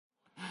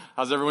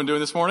How's everyone doing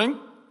this morning?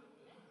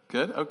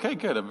 Good? Okay,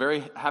 good. I'm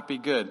very happy,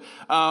 good.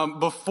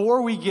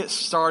 Before we get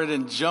started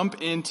and jump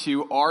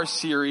into our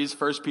series,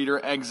 1 Peter,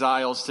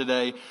 Exiles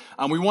today,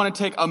 we want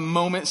to take a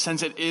moment,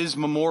 since it is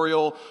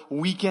Memorial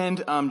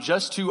Weekend,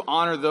 just to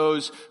honor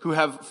those who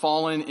have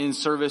fallen in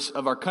service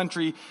of our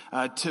country,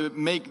 to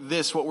make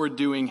this, what we're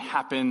doing,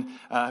 happen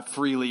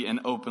freely and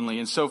openly.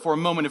 And so for a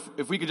moment,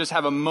 if we could just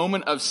have a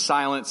moment of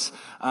silence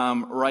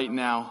right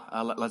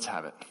now, let's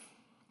have it.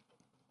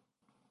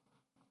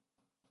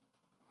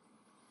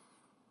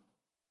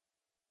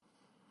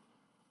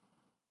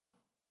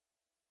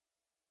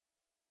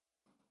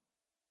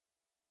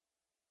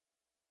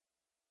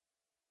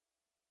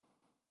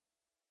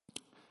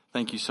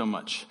 Thank you so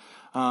much.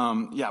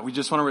 We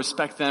just want to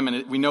respect them,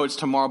 and we know it's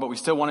tomorrow, but we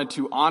still wanted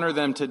to honor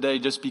them today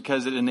just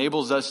because it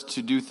enables us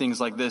to do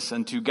things like this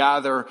and to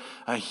gather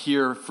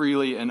here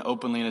freely and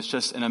openly, and it's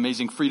just an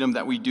amazing freedom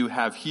that we do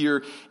have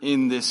here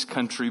in this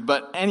country.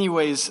 But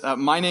anyways,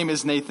 my name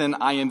is Nathan.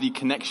 I am the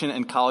Connection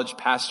and College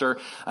pastor,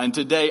 and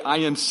today I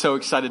am so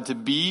excited to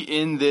be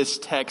in this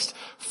text,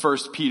 1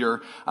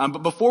 Peter. But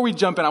before we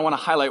jump in, I want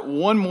to highlight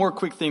one more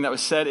quick thing that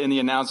was said in the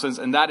announcements,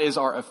 and that is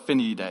our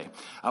Affinity Day.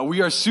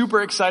 We are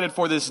super excited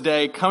for this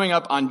day coming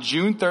up on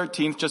June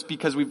 13th, just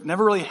because we've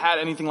never really had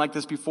anything like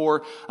this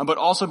before, but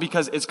also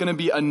because it's going to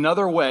be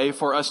another way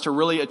for us to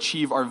really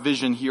achieve our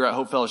vision here at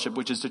Hope Fellowship,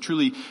 which is to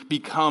truly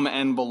become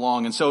and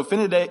belong. And so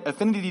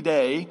Affinity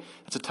Day,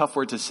 it's a tough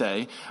word to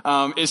say,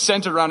 is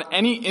centered around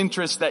any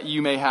interest that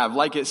you may have.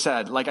 Like it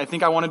said, I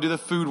think I want to do the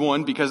food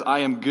one because I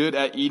am good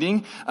at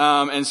eating,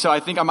 and so I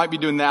think I might be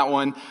doing that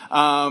one.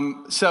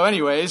 One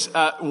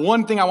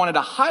thing I wanted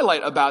to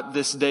highlight about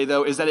this day,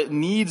 though, is that it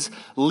needs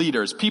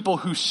leaders, people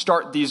who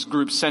start these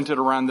groups centered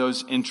around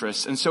those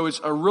interests. And so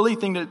it's a really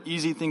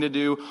easy thing to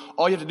do.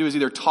 All you have to do is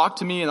either talk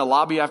to me in the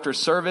lobby after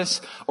service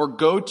or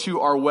go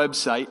to our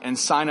website and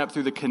sign up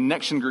through the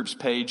Connection Groups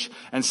page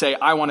and say,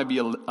 I want to be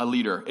a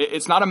leader.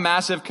 It's not a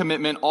massive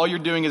commitment. All you're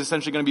doing is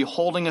essentially going to be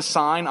holding a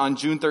sign on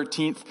June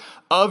 13th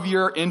of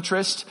your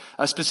interest,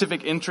 a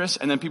specific interest,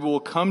 and then people will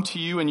come to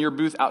you in your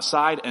booth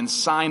outside and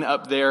sign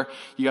up there.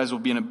 You guys will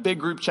be in a big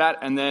group chat,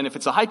 and then if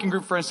it's a hiking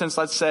group, for instance,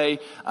 let's say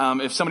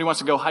if somebody wants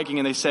to go hiking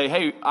and they say,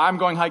 hey, I'm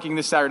going hiking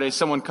this Saturday,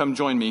 someone come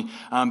join me,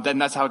 then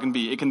that's how it can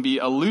be. It can be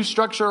a loose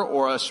structure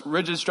or a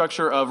rigid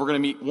structure of we're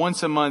going to meet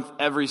once a month,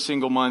 every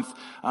single month,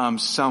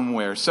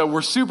 somewhere. So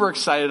we're super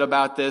excited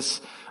about this.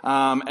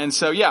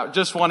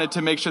 Just wanted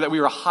to make sure that we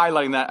were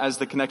highlighting that as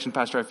the Connection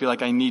pastor. I feel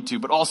like I need to,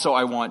 but also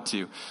I want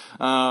to.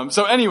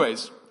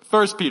 Anyways,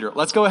 1 Peter,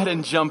 let's go ahead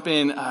and jump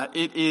in.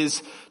 It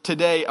is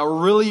today a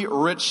really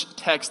rich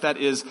text that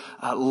is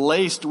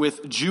laced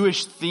with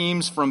Jewish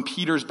themes from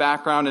Peter's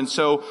background. And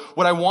so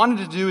what I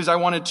wanted to do is I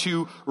wanted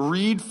to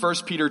read 1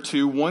 Peter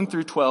 2, 1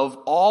 through 12,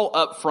 all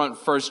up front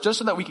first, just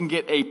so that we can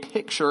get a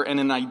picture and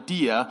an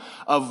idea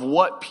of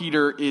what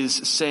Peter is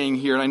saying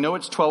here. And I know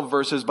it's 12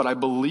 verses, but I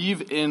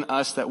believe in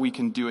us that we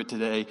can do it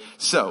today.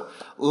 So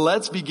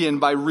let's begin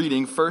by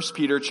reading 1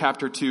 Peter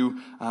chapter 2,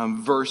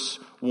 verse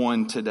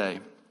 1 today.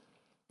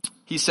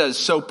 He says,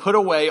 so put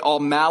away all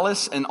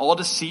malice and all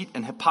deceit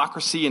and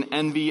hypocrisy and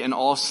envy and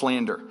all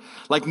slander.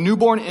 Like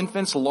newborn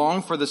infants,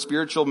 long for the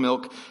spiritual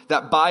milk,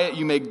 that by it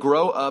you may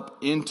grow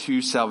up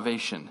into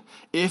salvation,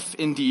 if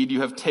indeed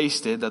you have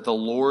tasted that the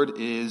Lord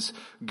is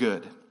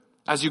good.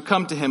 As you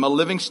come to him, a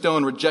living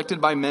stone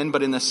rejected by men,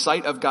 but in the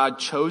sight of God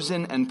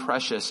chosen and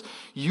precious,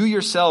 you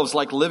yourselves,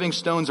 like living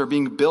stones, are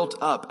being built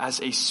up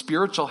as a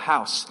spiritual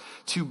house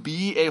to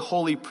be a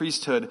holy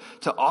priesthood,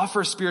 to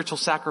offer spiritual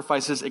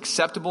sacrifices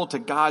acceptable to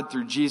God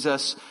through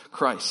Jesus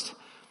Christ.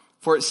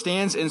 For it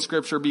stands in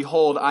Scripture,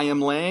 behold, I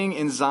am laying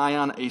in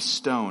Zion a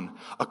stone,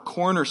 a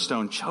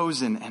cornerstone,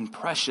 chosen and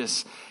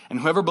precious,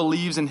 and whoever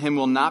believes in him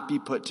will not be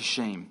put to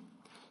shame.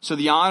 So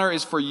the honor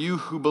is for you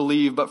who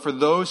believe, but for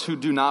those who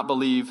do not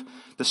believe,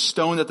 the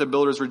stone that the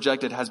builders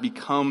rejected has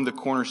become the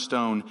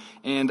cornerstone,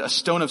 and a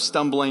stone of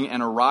stumbling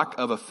and a rock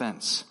of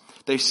offense.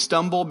 They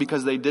stumble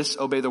because they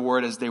disobey the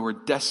word as they were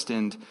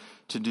destined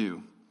to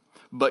do.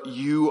 But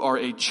you are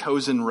a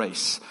chosen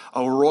race,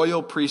 a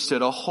royal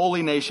priesthood, a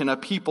holy nation, a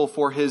people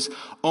for his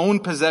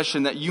own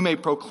possession, that you may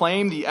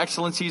proclaim the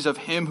excellencies of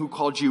him who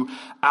called you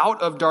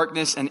out of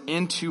darkness and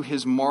into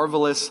his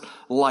marvelous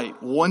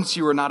light. Once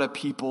you were not a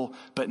people,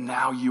 but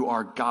now you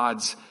are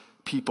God's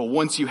people.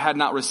 Once you had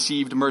not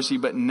received mercy,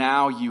 but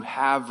now you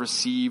have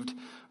received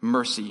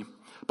mercy.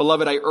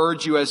 Beloved, I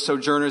urge you as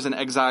sojourners and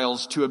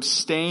exiles to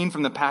abstain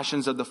from the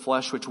passions of the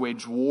flesh which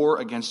wage war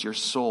against your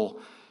soul.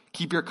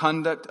 Keep your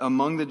conduct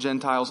among the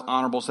Gentiles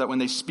honorable, so that when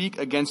they speak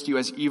against you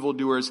as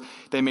evildoers,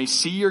 they may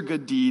see your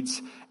good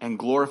deeds and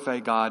glorify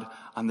God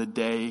on the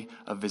day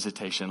of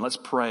visitation. Let's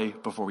pray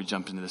before we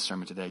jump into this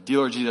sermon today. Dear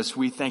Lord Jesus,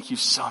 we thank you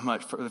so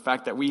much for the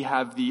fact that we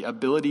have the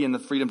ability and the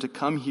freedom to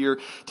come here,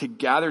 to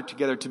gather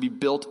together, to be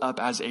built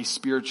up as a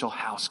spiritual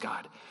house,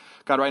 God.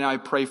 God, right now I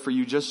pray for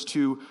you just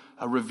to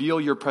reveal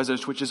your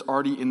presence, which is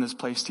already in this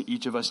place, to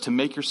each of us, to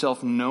make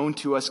yourself known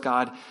to us,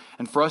 God,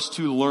 and for us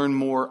to learn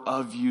more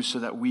of you so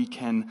that we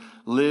can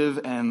live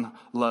and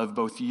love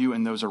both you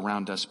and those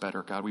around us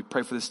better, God. We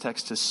pray for this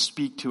text to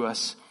speak to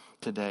us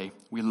today.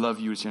 We love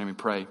you. It's your name we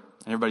pray.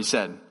 And everybody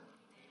said,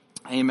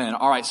 amen.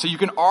 All right, so you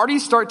can already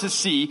start to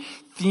see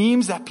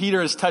themes that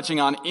Peter is touching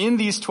on in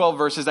these 12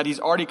 verses that he's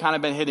already kind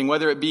of been hitting,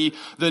 whether it be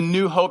the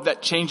new hope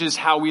that changes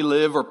how we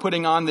live, or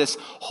putting on this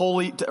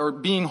holy, or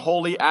being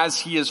holy as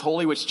he is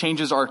holy, which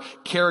changes our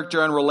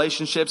character and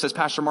relationships, as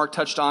Pastor Mark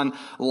touched on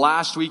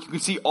last week. You can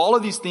see all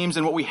of these themes,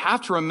 and what we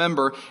have to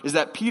remember is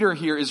that Peter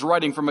here is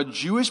writing from a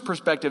Jewish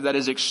perspective that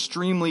is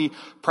extremely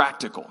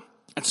practical.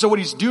 And so what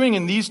he's doing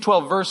in these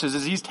 12 verses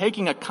is he's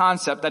taking a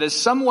concept that is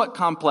somewhat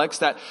complex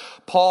that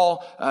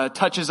Paul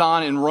touches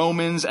on in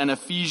Romans and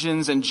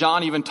Ephesians, and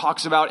John even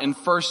talks about in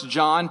 1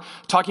 John,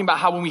 talking about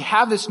how when we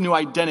have this new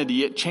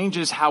identity, it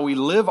changes how we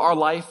live our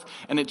life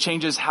and it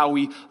changes how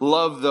we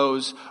love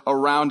those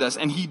around us.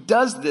 And he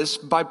does this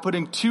by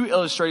putting two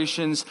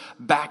illustrations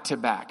back to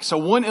back. So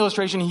one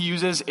illustration he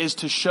uses is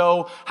to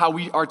show how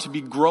we are to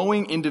be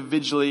growing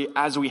individually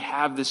as we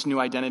have this new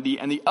identity,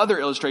 and the other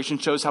illustration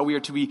shows how we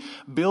are to be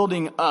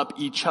building up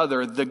each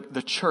other,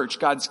 the church,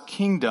 God's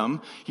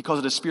kingdom. He calls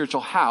it a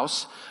spiritual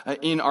house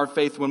in our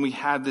faith when we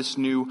have this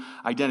new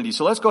identity.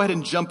 So let's go ahead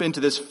and jump into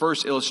this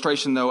first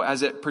illustration, though,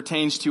 as it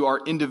pertains to our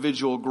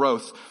individual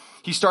growth.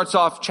 He starts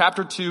off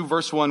chapter 2,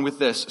 verse 1 with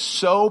this: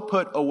 so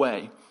put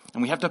away.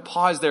 And we have to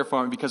pause there for a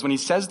moment, because when he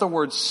says the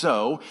word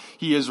so,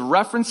 he is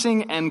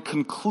referencing and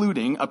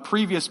concluding a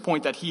previous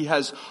point that he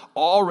has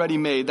already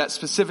made, that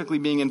specifically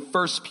being in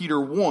 1 Peter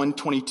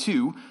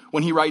 1:22,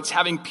 when he writes,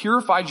 having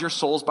purified your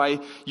souls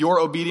by your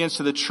obedience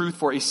to the truth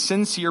for a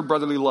sincere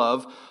brotherly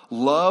love,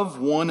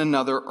 love one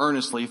another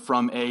earnestly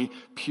from a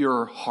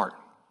pure heart.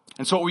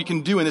 And so what we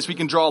can do in this, we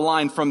can draw a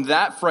line from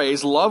that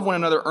phrase, love one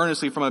another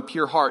earnestly from a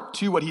pure heart,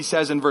 to what he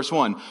says in verse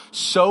 1,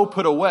 so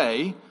put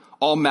away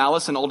all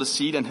malice and all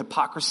deceit and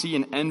hypocrisy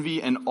and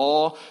envy and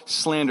all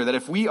slander. That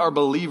if we are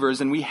believers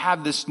and we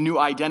have this new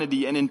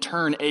identity and in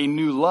turn a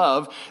new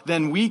love,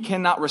 then we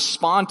cannot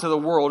respond to the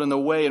world in the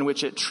way in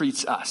which it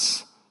treats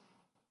us.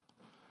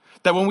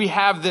 That when we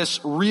have this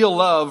real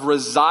love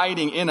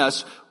residing in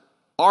us,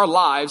 our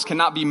lives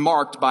cannot be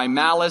marked by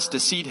malice,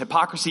 deceit,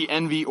 hypocrisy,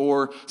 envy,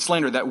 or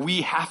slander. That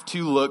we have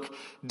to look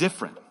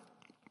different.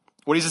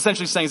 What he's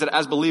essentially saying is that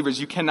as believers,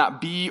 you cannot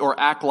be or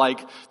act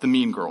like the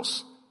mean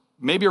girls.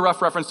 Maybe a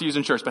rough reference to use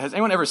in church, but has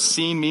anyone ever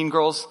seen Mean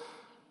Girls?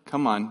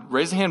 Come on.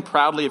 Raise a hand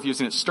proudly if you've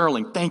seen it.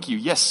 Sterling, thank you.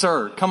 Yes,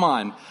 sir. Come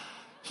on.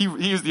 He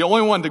was the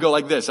only one to go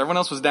like this. Everyone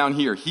else was down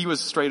here. He was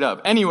straight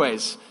up.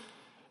 Anyways,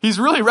 he's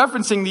really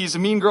referencing these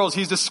mean girls.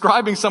 He's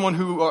describing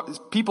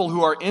people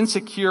who are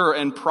insecure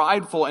and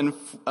prideful and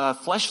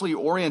fleshly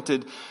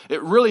oriented.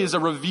 It really is a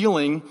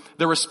revealing.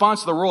 Their response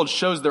to the world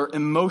shows their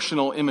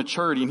emotional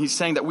immaturity. And he's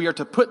saying that we are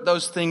to put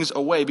those things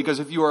away, because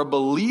if you are a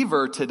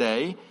believer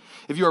today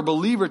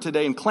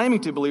and claiming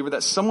to be a believer,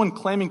 that someone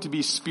claiming to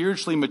be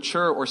spiritually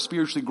mature or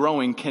spiritually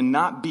growing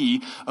cannot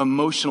be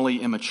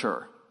emotionally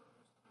immature.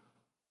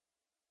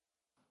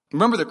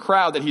 Remember the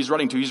crowd that he's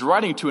writing to. He's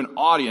writing to an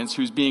audience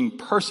who's being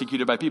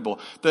persecuted by people.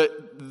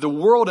 The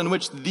world in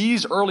which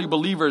these early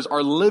believers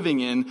are living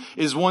in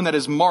is one that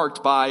is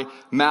marked by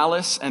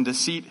malice and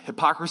deceit,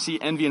 hypocrisy,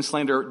 envy, and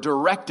slander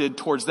directed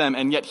towards them.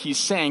 And yet he's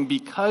saying,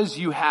 because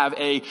you have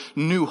a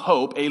new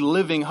hope, a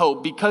living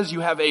hope, because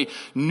you have a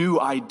new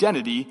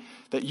identity,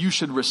 that you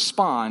should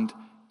respond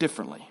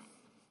differently.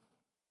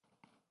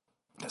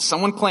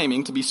 Someone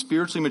claiming to be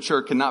spiritually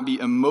mature cannot be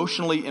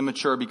emotionally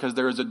immature, because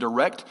there is a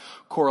direct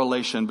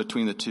correlation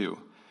between the two.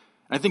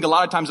 And I think a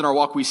lot of times in our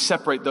walk, we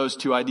separate those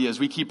two ideas.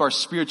 We keep our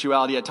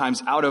spirituality at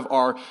times out of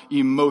our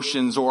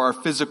emotions or our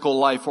physical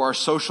life or our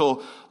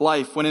social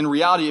life, when in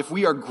reality, if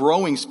we are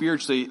growing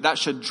spiritually, that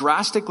should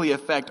drastically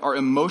affect our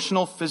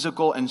emotional,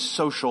 physical, and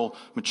social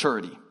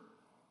maturity.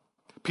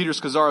 Peter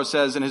Scazzaro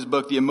says in his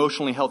book, The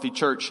Emotionally Healthy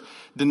Church,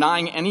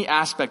 denying any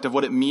aspect of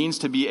what it means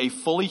to be a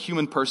fully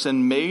human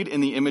person made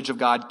in the image of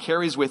God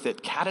carries with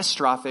it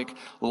catastrophic,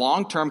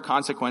 long-term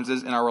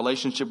consequences in our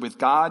relationship with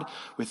God,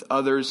 with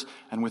others,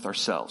 and with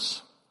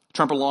ourselves.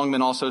 Tremper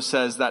Longman also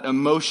says that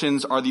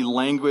emotions are the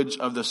language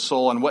of the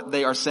soul, and what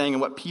they are saying and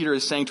what Peter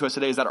is saying to us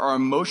today is that our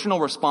emotional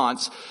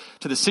response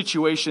to the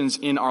situations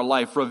in our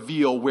life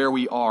reveal where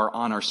we are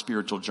on our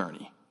spiritual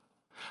journey.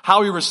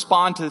 How we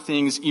respond to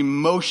things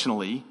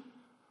emotionally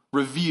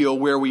reveal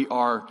where we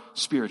are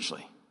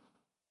spiritually.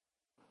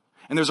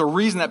 And there's a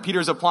reason that Peter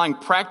is applying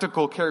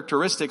practical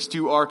characteristics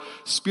to our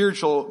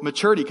spiritual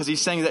maturity, because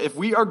he's saying that if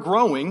we are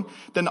growing,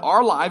 then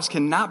our lives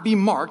cannot be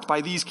marked by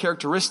these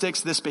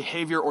characteristics, this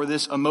behavior, or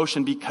this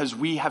emotion, because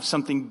we have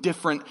something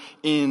different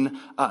in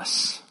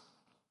us.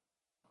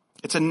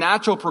 It's a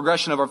natural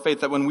progression of our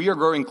faith that when we are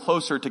growing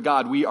closer to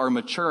God, we are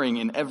maturing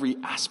in every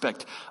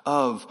aspect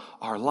of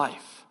our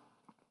life.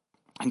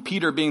 And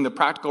Peter, being the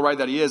practical writer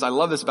that he is, I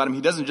love this about him.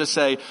 He doesn't just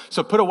say,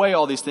 so put away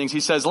all these things.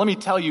 He says, let me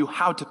tell you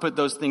how to put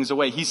those things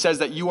away. He says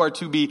that you are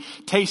to be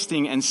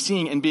tasting and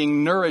seeing and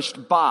being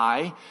nourished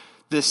by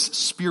this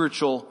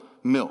spiritual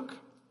milk.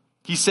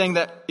 He's saying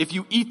that if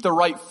you eat the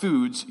right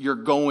foods, you're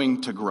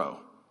going to grow.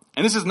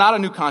 And this is not a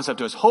new concept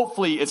to us.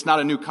 Hopefully it's not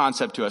a new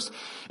concept to us.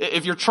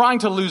 If you're trying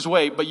to lose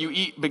weight, but you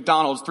eat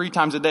McDonald's 3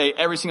 times a day,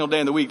 every single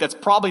day in the week, that's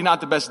probably not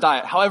the best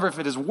diet. However, if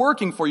it is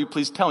working for you,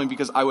 please tell me,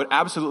 because I would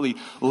absolutely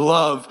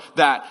love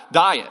that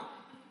diet.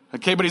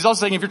 Okay, but he's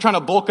also saying if you're trying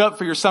to bulk up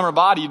for your summer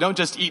body, you don't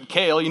just eat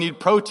kale, you need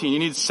protein, you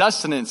need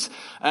sustenance.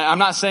 I'm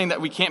not saying that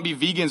we can't be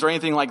vegans or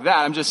anything like that.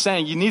 I'm just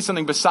saying you need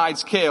something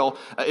besides kale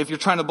if you're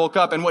trying to bulk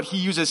up. And what he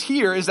uses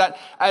here is that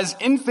as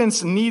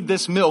infants need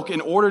this milk in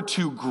order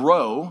to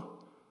grow,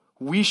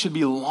 we should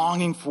be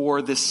longing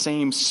for this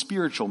same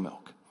spiritual milk.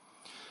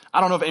 I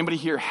don't know if anybody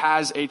here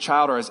has a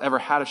child or has ever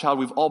had a child.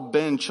 We've all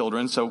been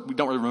children, so we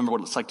don't really remember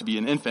what it's like to be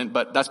an infant,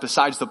 but that's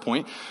besides the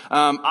point.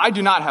 I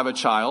do not have a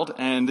child,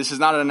 and this is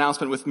not an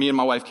announcement with me and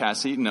my wife,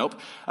 Cassie. Nope.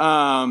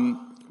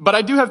 But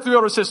I do have 3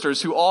 older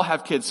sisters who all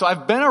have kids. So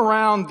I've been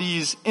around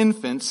these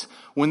infants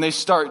when they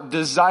start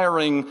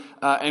desiring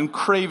and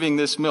craving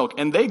this milk.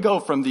 And they go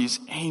from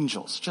these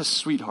angels, just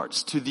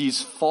sweethearts, to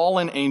these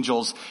fallen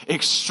angels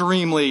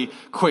extremely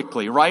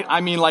quickly, right?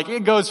 I mean, like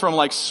it goes from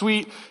like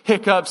sweet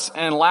hiccups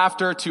and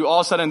laughter to all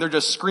of a sudden they're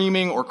just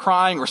screaming or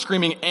crying or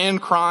screaming and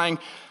crying.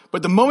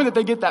 But the moment that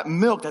they get that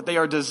milk that they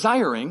are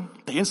desiring,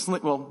 they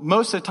instantly, well,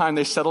 most of the time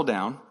they settle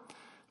down,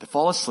 they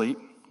fall asleep,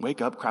 wake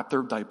up, crap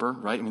their diaper,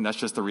 right? I mean, that's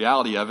just the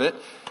reality of it.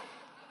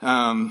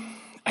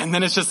 And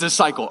then it's just this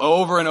cycle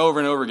over and over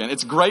and over again.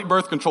 It's great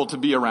birth control to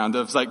be around.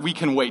 It's like, we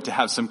can wait to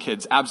have some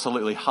kids.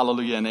 Absolutely.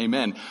 Hallelujah and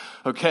amen.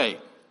 Okay.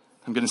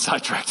 I'm getting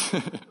sidetracked.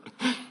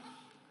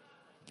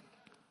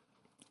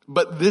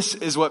 But this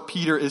is what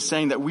Peter is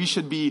saying, that we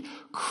should be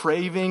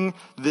craving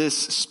this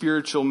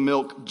spiritual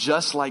milk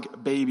just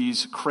like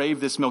babies crave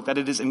this milk, that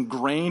it is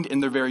ingrained in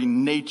their very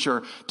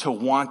nature to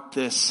want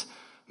this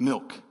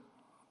milk.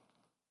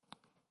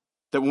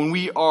 That when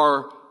we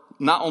are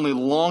not only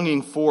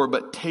longing for,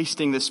 but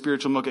tasting this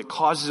spiritual milk, it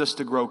causes us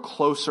to grow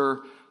closer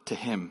to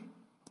him.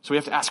 So we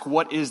have to ask,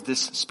 what is this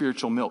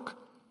spiritual milk?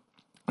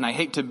 And I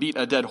hate to beat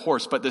a dead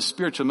horse, but the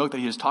spiritual milk that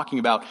he is talking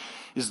about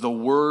is the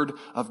Word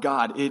of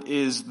God. It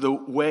is the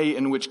way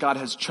in which God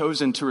has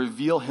chosen to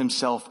reveal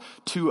himself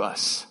to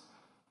us.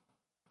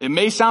 It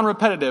may sound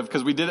repetitive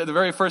because we did it the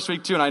very first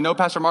week too, and I know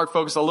Pastor Mark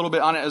focused a little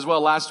bit on it as well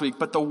last week,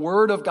 but the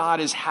Word of God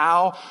is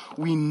how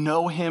we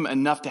know him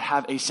enough to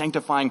have a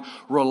sanctifying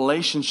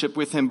relationship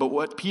with him. But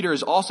what Peter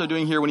is also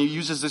doing here when he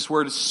uses this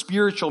word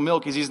spiritual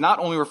milk is he's not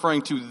only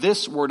referring to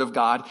this Word of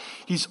God,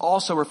 he's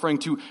also referring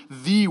to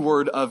the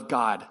Word of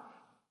God,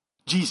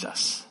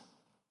 Jesus.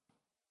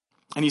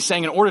 And he's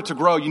saying in order to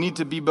grow, you need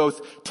to be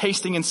both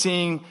tasting and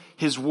seeing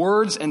his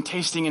words and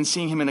tasting and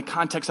seeing him in the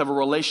context of a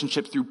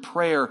relationship through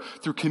prayer,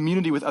 through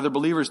community with other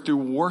believers, through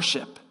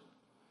worship.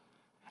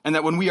 And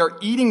that when we are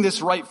eating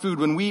this right food,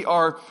 when we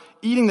are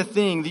eating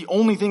the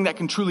only thing that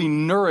can truly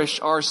nourish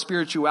our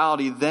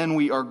spirituality, then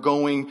we are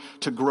going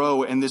to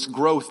grow. And this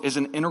growth is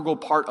an integral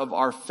part of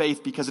our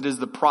faith because it is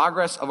the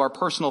progress of our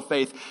personal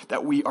faith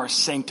that we are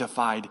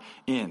sanctified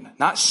in.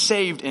 Not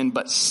saved in,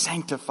 but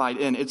sanctified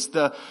in. It's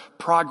the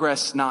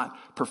progress, not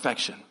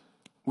perfection.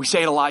 We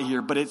say it a lot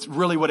here, but it's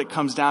really what it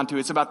comes down to.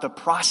 It's about the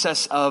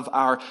process of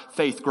our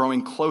faith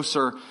growing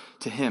closer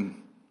to him.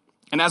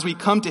 And as we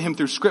come to him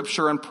through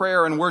scripture and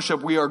prayer and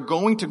worship, we are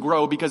going to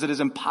grow because it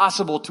is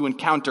impossible to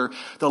encounter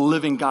the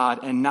living God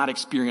and not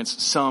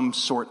experience some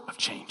sort of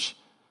change.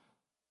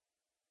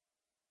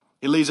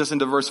 It leads us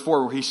into verse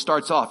 4 where he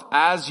starts off,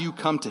 as you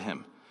come to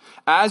him,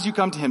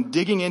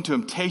 digging into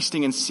him,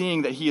 tasting and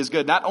seeing that he is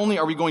good. Not only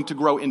are we going to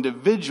grow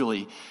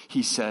individually,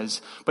 he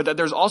says, but that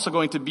there's also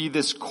going to be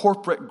this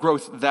corporate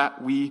growth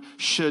that we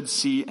should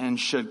see and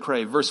should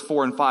crave. Verse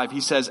 4 and 5,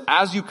 he says,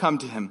 as you come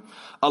to him,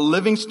 a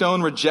living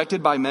stone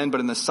rejected by men, but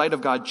in the sight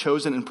of God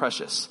chosen and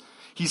precious.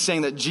 He's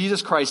saying that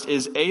Jesus Christ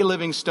is a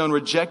living stone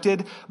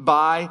rejected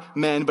by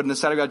men, but in the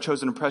sight of God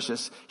chosen and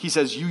precious. He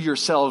says, you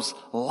yourselves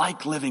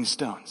like living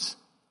stones,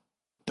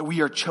 that we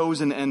are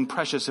chosen and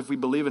precious if we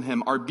believe in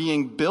him, are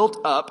being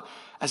built up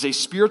as a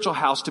spiritual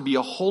house to be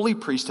a holy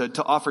priesthood,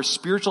 to offer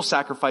spiritual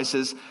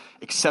sacrifices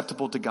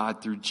acceptable to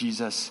God through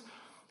Jesus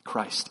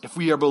Christ. If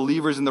we are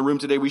believers in the room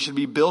today, we should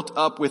be built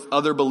up with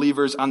other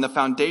believers on the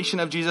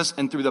foundation of Jesus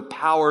and through the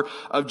power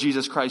of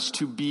Jesus Christ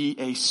to be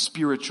a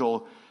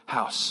spiritual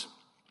house.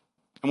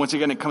 And once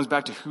again, it comes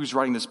back to who's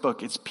writing this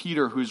book. It's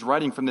Peter who's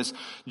writing from this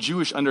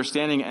Jewish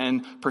understanding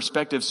and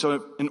perspective.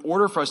 So in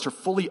order for us to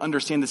fully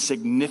understand the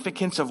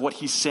significance of what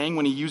he's saying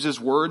when he uses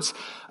words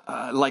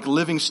like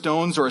living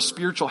stones or a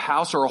spiritual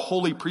house or a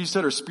holy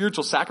priesthood or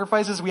spiritual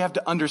sacrifices, we have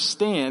to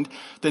understand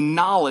the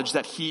knowledge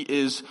that he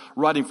is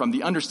writing from,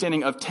 the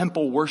understanding of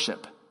temple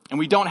worship. And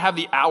we don't have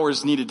the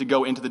hours needed to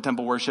go into the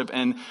temple worship.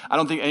 And I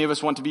don't think any of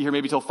us want to be here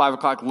maybe till 5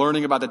 o'clock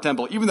learning about the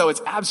temple, even though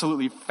it's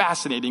absolutely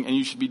fascinating and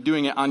you should be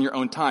doing it on your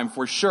own time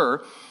for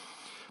sure.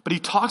 But he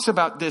talks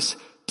about this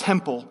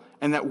temple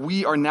and that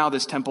we are now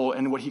this temple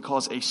and what he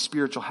calls a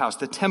spiritual house.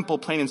 The temple,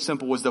 plain and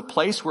simple, was the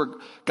place where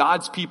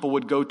God's people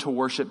would go to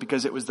worship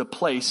because it was the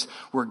place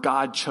where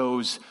God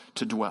chose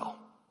to dwell.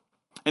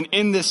 And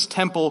in this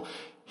temple,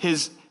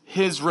 his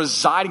his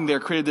residing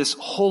there created this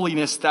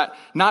holiness that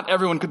not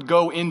everyone could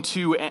go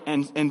into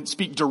and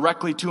speak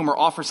directly to him or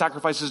offer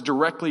sacrifices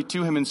directly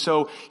to him. And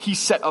so he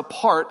set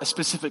apart a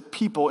specific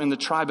people in the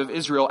tribe of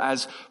Israel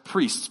as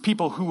priests,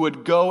 people who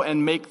would go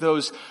and make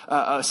those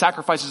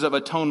sacrifices of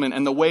atonement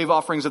and the wave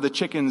offerings of the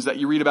chickens that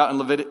you read about in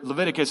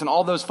Leviticus and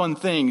all those fun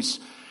things.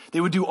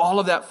 They would do all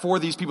of that for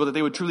these people, that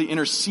they would truly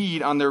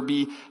intercede on their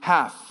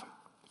behalf.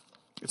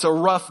 It's a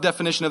rough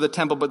definition of the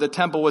temple, but the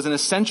temple was an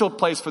essential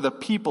place for the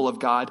people of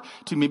God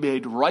to be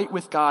made right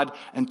with God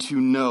and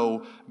to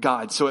know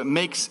God. So it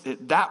makes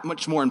it that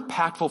much more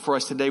impactful for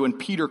us today when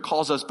Peter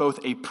calls us both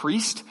a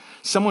priest,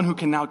 someone who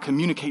can now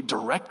communicate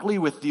directly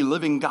with the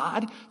living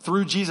God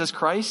through Jesus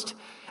Christ,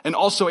 and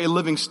also a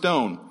living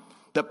stone,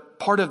 that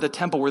part of the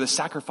temple where the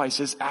sacrifice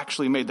is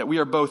actually made, that we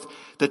are both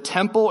the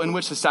temple in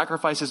which the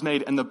sacrifice is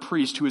made and the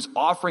priest who is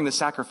offering the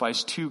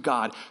sacrifice to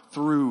God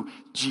through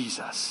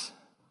Jesus.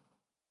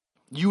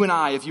 You and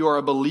I, if you are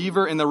a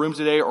believer in the room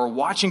today or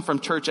watching from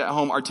church at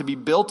home, are to be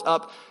built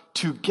up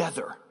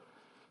together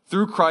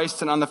through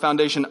Christ and on the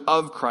foundation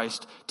of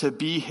Christ to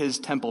be his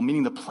temple,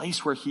 meaning the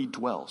place where he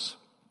dwells.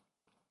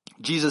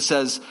 Jesus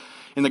says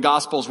in the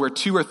Gospels, where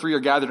 2 or 3 are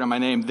gathered in my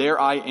name, there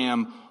I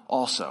am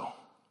also.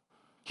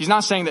 He's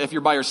not saying that if you're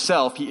by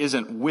yourself, he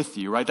isn't with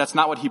you, right? That's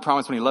not what he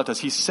promised when he left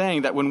us. He's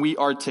saying that when we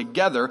are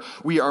together,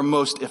 we are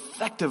most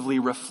effectively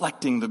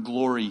reflecting the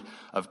glory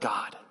of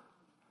God.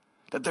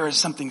 That there is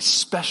something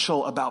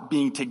special about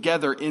being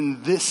together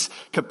in this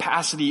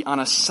capacity on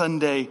a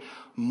Sunday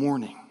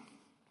morning.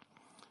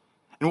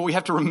 And what we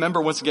have to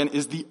remember once again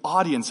is the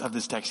audience of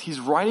this text. He's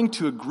writing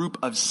to a group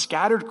of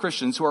scattered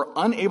Christians who are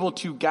unable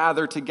to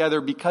gather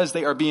together because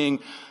they are being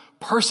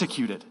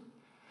persecuted.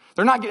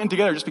 They're not getting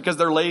together just because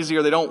they're lazy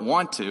or they don't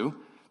want to.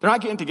 They're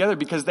not getting together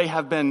because they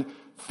have been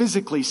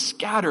physically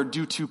scattered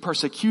due to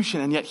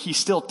persecution, and yet he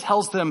still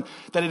tells them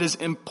that it is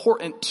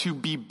important to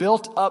be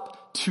built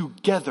up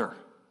together.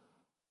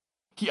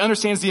 He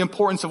understands the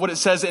importance of what it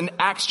says in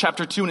Acts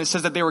chapter 2, and it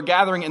says that they were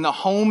gathering in the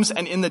homes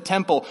and in the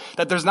temple,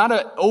 that there's not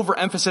an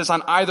overemphasis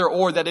on either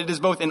or, that it is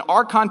both in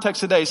our context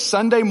today,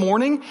 Sunday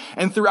morning,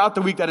 and throughout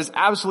the week, that is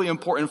absolutely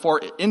important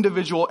for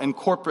individual and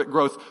corporate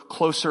growth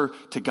closer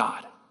to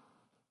God.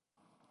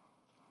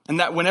 And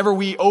that whenever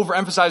we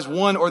overemphasize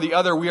one or the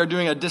other, we are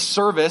doing a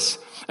disservice,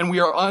 and we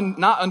are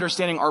not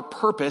understanding our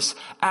purpose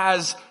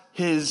as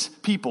his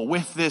people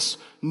with this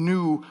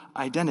new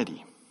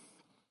identity.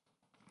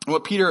 And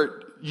what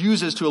Peter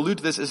uses to allude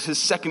to this is his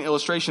second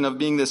illustration of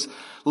being this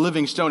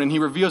living stone. And he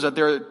reveals that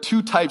there are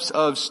 2 types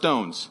of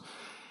stones.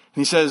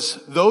 And he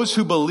says, those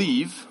who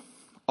believe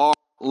are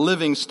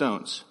living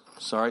stones.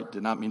 Sorry,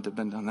 did not mean to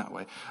bend down that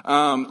way.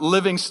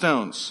 Living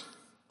stones,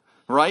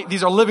 right?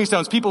 These are living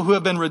stones, people who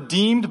have been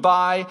redeemed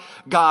by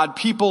God,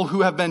 people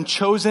who have been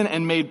chosen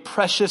and made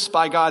precious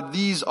by God.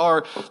 These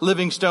are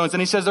living stones.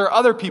 And he says there are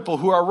other people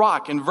who are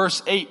rock. In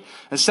verse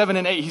 7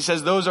 and 8, he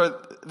says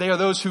they are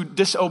those who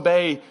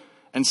disobey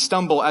and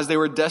stumble as they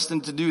were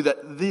destined to do,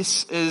 that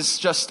this is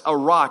just a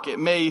rock. It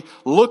may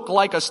look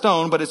like a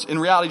stone, but it's in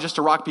reality just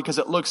a rock because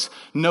it looks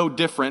no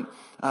different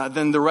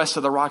than the rest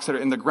of the rocks that are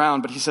in the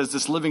ground. But he says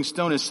this living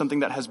stone is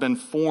something that has been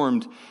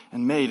formed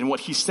and made. And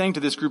what he's saying to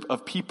this group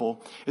of people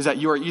is that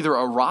you are either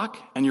a rock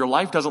and your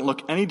life doesn't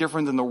look any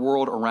different than the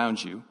world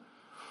around you,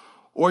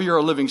 or you're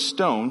a living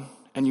stone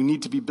and you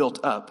need to be built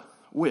up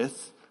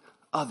with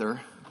other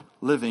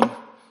living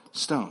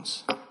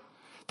stones.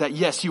 That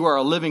yes, you are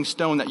a living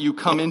stone that you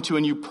come into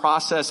and you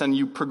process and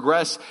you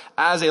progress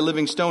as a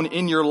living stone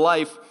in your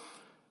life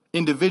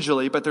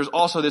individually, but there's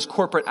also this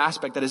corporate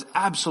aspect that is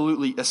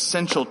absolutely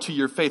essential to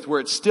your faith, where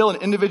it's still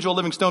an individual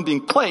living stone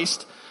being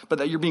placed, but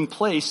that you're being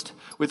placed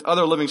with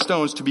other living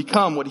stones to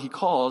become what he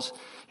calls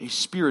a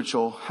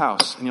spiritual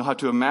house. And you'll have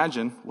to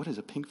imagine, what is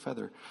a pink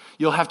feather?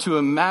 You'll have to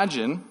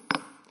imagine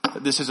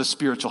that this is a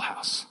spiritual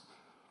house.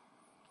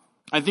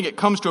 I think it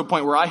comes to a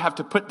point where I have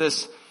to put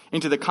this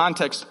into the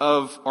context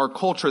of our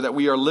culture that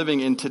we are living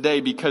in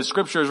today, because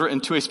scripture is written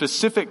to a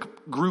specific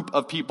group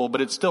of people, but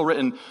it's still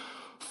written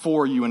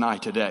for you and I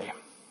today.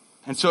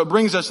 And so it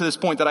brings us to this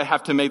point that I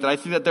have to make, that I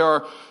think that there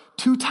are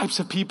 2 types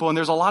of people, and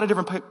there's a lot of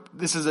different,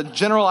 this is a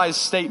generalized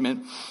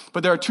statement,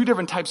 but there are 2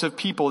 different types of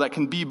people that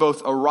can be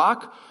both a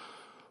rock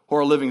or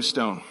a living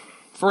stone.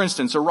 For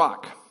instance, a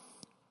rock.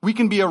 We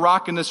can be a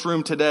rock in this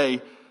room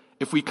today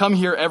if we come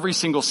here every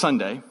single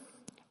Sunday,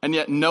 and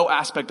yet no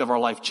aspect of our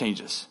life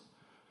changes.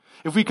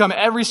 If we come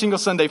every single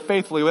Sunday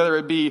faithfully, whether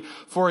it be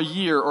for a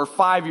year or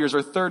 5 years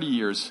or 30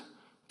 years,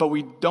 but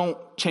we don't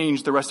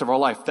change the rest of our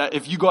life. That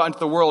if you go out into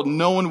the world,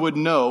 no one would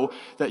know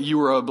that you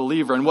were a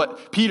believer. And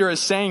what Peter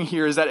is saying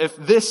here is that if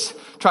this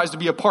tries to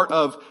be a part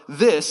of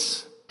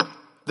this,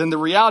 then the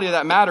reality of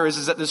that matter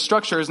is that this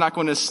structure is not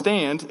going to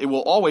stand. It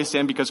will always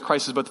stand because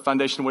Christ is both the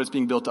foundation of what it's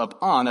being built up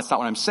on. That's not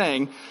what I'm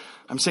saying.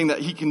 I'm saying that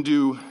he can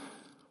do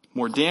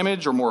more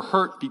damage or more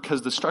hurt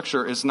because the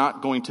structure is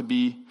not going to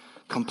be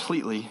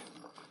completely.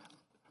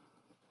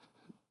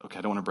 Okay,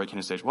 I don't want to break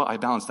into stage. Well, I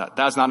balanced that.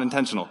 That's not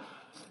intentional.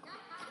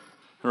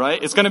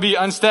 Right? It's going to be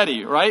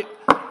unsteady, right?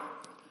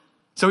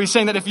 So he's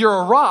saying that if you're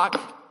a rock,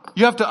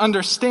 you have to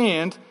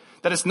understand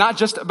that it's not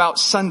just about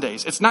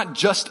Sundays. It's not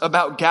just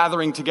about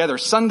gathering together.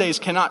 Sundays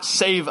cannot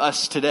save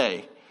us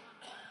today.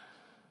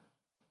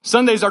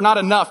 Sundays are not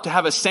enough to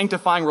have a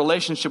sanctifying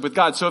relationship with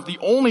God. So if the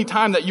only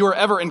time that you are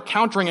ever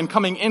encountering and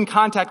coming in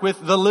contact with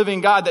the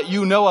living God that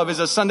you know of is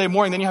a Sunday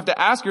morning, then you have to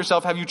ask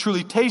yourself, have you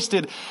truly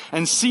tasted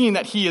and seen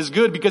that he is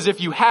good? Because if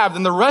you have,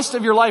 then the rest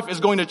of your life is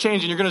going to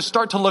change and you're going to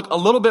start to look a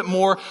little bit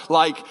more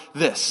like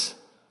this.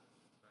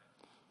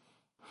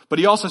 But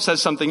he also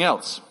says something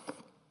else.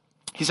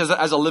 He says that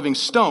as a living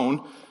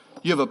stone,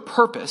 you have a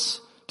purpose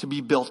to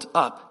be built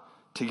up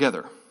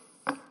together.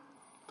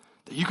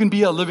 That you can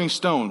be a living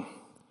stone,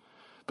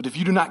 but if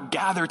you do not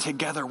gather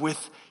together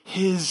with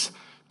his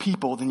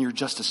people, then you're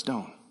just a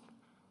stone.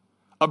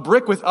 A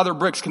brick with other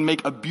bricks can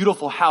make a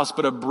beautiful house,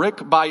 but a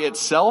brick by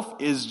itself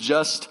is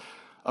just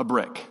a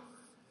brick.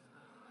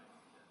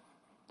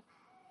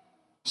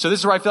 So this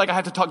is where I feel like I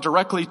have to talk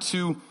directly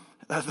to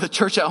the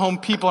church at home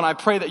people, and I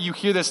pray that you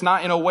hear this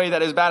not in a way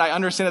that is bad. I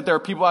understand that there are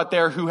people out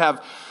there who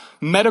have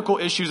medical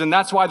issues, and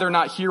that's why they're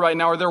not here right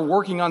now, or they're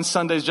working on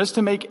Sundays just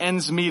to make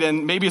ends meet,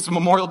 and maybe it's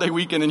Memorial Day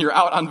weekend and you're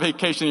out on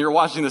vacation and you're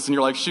watching this and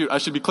you're like, shoot, I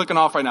should be clicking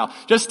off right now.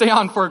 Just stay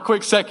on for a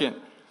quick second.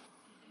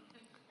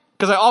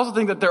 Because I also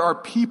think that there are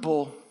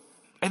people,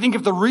 I think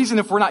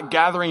if we're not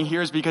gathering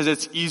here is because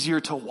it's easier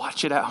to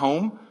watch it at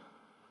home,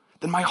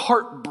 then my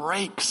heart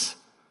breaks.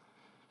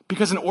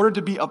 Because in order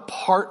to be a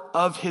part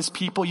of his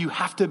people, you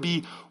have to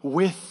be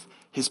with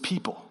his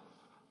people.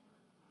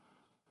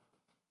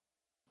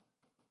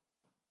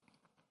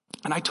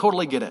 And I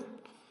totally get it.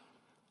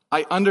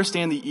 I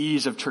understand the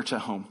ease of church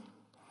at home.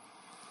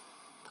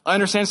 I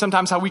understand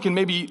sometimes how we can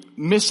maybe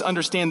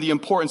misunderstand the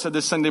importance of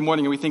this Sunday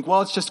morning and we think,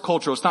 well, it's just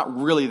cultural. It's not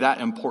really that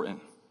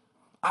important.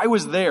 I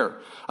was there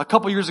a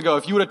couple years ago.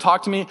 If you would have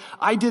talked to me,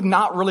 I did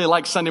not really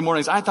like Sunday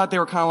mornings. I thought they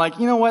were kind of like,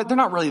 you know what? They're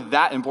not really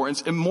that important.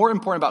 It's more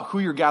important about who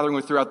you're gathering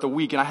with throughout the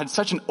week. And I had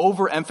such an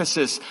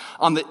overemphasis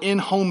on the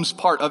in-homes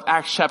part of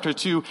Acts chapter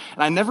 2.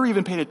 And I never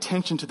even paid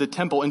attention to the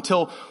temple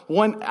until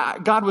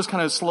God was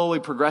kind of slowly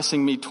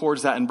progressing me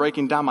towards that and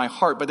breaking down my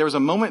heart. But there was a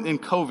moment in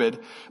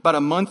COVID, about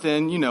a month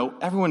in,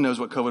 everyone knows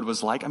what COVID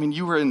was like. I mean,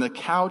 you were in the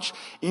couch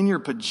in your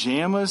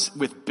pajamas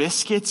with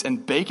biscuits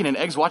and bacon and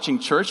eggs watching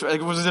church.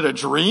 Like, was it a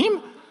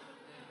dream?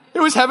 It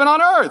was heaven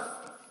on earth.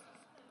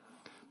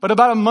 But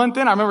about a month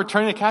in, I remember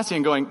turning to Cassie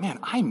and going, man,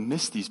 I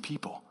miss these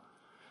people.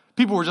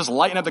 People were just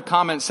lighting up the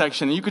comment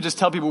section, and you could just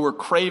tell people were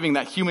craving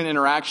that human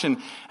interaction.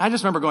 And I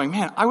just remember going,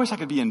 man, I wish I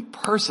could be in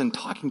person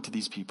talking to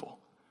these people.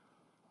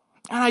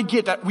 And I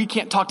get that we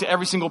can't talk to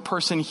every single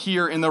person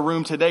here in the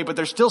room today, but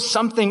there's still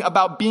something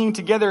about being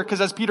together,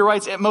 because as Peter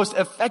writes, it most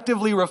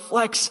effectively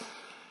reflects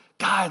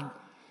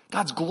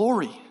God's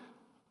glory.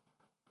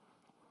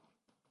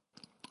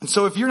 And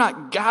so if you're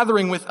not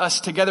gathering with us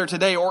together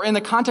today, or in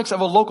the context of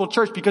a local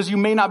church, because you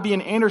may not be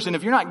in Anderson,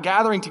 if you're not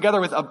gathering together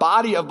with a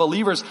body of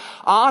believers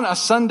on a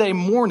Sunday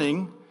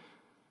morning,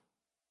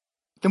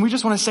 then we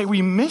just want to say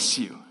we miss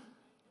you.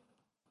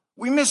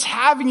 We miss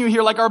having you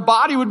here, like our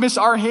body would miss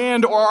our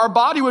hand or our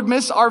body would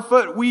miss our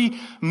foot. We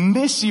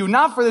miss you,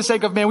 not for the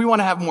sake of, man, we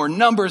want to have more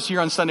numbers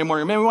here on Sunday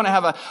morning. Man, we want to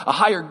have a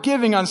higher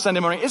giving on Sunday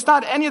morning. It's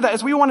not any of that.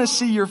 It's we want to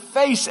see your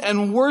face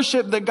and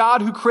worship the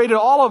God who created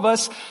all of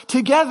us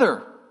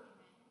together.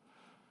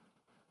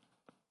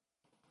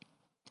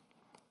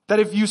 That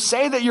if you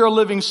say that you're a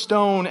living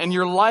stone and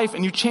your life,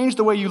 and you change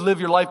the way you live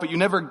your life, but you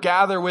never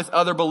gather with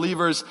other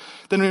believers,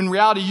 then in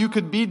reality you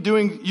could be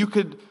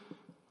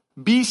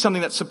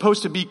something that's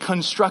supposed to be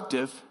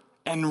constructive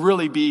and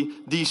really be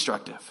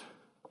destructive.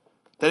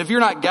 That if you're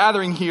not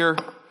gathering here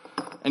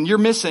and you're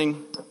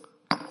missing,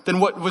 then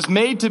what was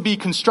made to be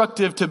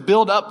constructive to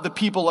build up the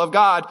people of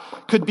God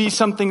could be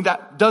something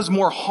that does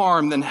more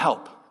harm than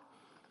help.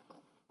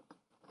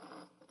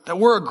 That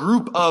we're a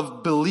group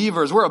of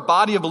believers, we're a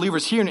body of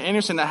believers here in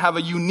Anderson that have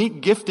a unique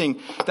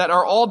gifting, that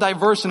are all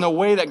diverse in the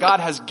way that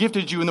God has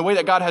gifted you, in the way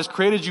that God has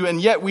created you,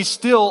 and yet we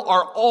still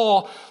are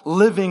all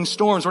living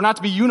storms. We're not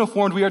to be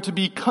uniformed, we are to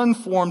be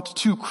conformed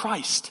to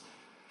Christ.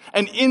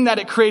 And in that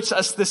it creates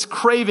us this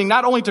craving,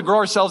 not only to grow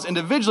ourselves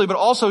individually, but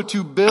also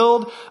to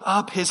build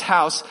up his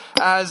house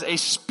as a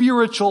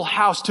spiritual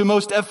house, to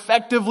most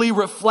effectively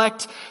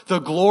reflect the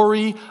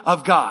glory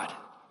of God.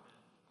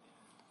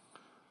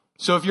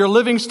 So if you're a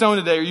living stone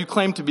today, or you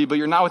claim to be, but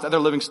you're not with other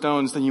living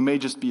stones, then you may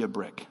just be a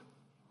brick.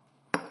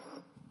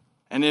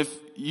 And if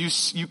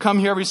you come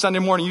here every Sunday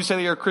morning, you say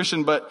that you're a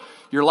Christian, but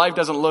your life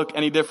doesn't look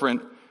any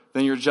different,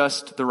 then you're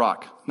just the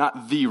rock.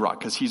 Not the rock,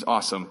 because he's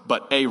awesome,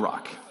 but a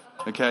rock.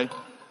 Okay?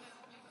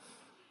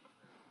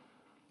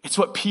 It's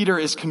what Peter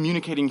is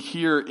communicating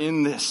here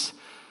in this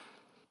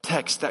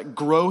text, that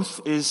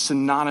growth is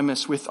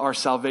synonymous with our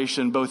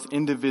salvation, both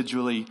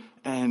individually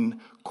and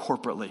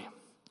corporately.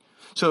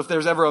 So if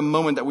there's ever a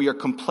moment that we are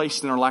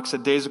complacent or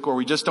lackadaisical, or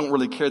we just don't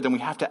really care, then we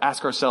have to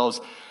ask ourselves,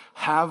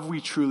 have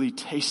we truly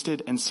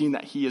tasted and seen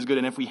that he is good?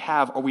 And if we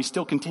have, are we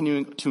still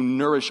continuing to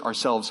nourish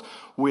ourselves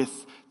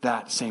with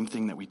that same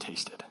thing that we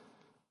tasted?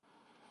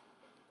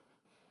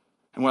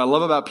 And what I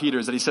love about Peter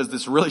is that he says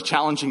this really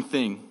challenging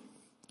thing,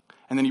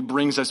 and then he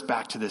brings us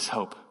back to this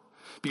hope.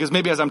 Because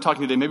maybe as I'm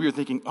talking today, maybe you're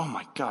thinking, oh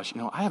my gosh,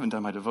 I haven't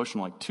done my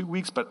devotional like 2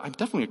 weeks, but I'm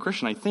definitely a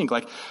Christian, I think.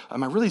 Like,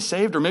 am I really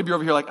saved? Or maybe you're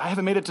over here like, I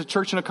haven't made it to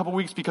church in a couple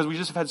weeks because we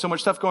just have had so much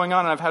stuff going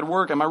on and I've had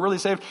work. Am I really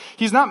saved?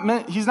 He's not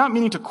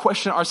meaning to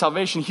question our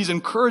salvation. He's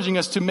encouraging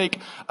us to make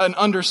an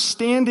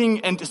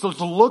understanding and to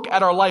look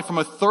at our life from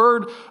a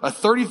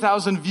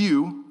 30,000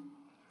 view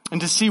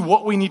and to see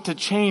what we need to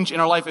change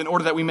in our life in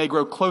order that we may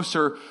grow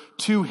closer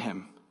to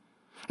him.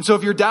 And so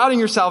if you're doubting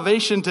your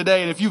salvation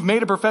today, and if you've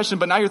made a profession,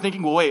 but now you're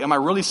thinking, well, wait, am I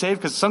really saved?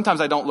 Because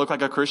sometimes I don't look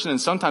like a Christian, and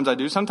sometimes I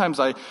do.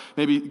 Sometimes I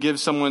maybe give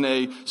someone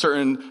a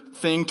certain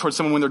thing towards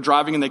someone when they're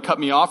driving and they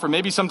cut me off. Or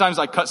maybe sometimes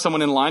I cut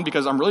someone in line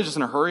because I'm really just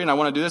in a hurry and I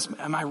want to do this.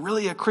 Am I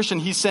really a Christian?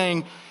 He's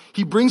saying,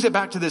 he brings it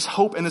back to this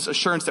hope and this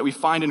assurance that we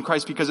find in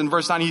Christ, because in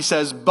verse 9 he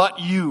says, but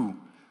you.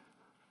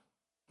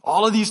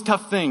 All of these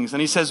tough things.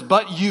 And he says,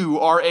 but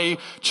you are a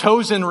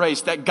chosen race,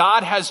 that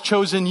God has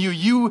chosen you.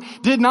 You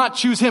did not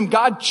choose him.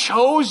 God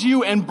chose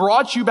you and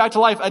brought you back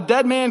to life. A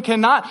dead man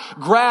cannot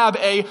grab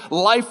a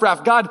life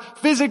raft. God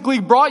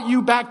physically brought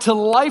you back to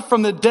life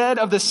from the dead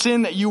of the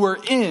sin that you were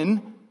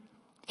in.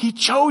 He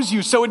chose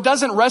you. So it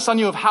doesn't rest on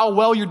you of how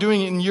well you're doing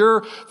in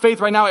your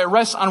faith right now. It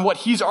rests on what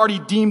he's already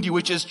deemed you,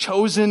 which is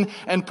chosen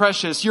and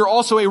precious. You're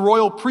also a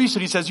royal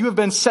priesthood. He says you have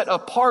been set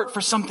apart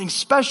for something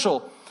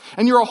special.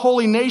 And you're a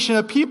holy nation,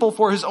 a people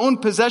for his own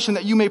possession,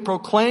 that you may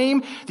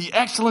proclaim the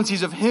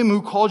excellencies of him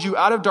who called you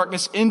out of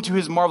darkness into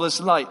his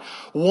marvelous light.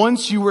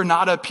 Once you were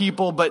not a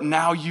people, but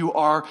now you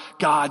are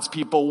God's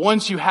people.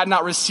 Once you had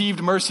not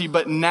received mercy,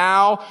 but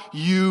now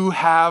you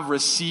have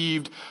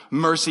received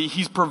mercy.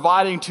 He's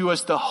providing to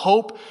us the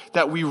hope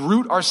that we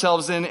root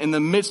ourselves in the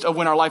midst of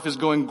when our life is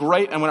going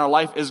great and when our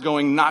life is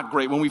going not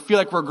great. When we feel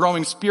like we're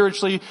growing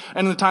spiritually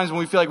and in the times when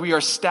we feel like we are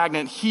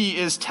stagnant, he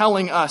is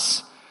telling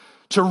us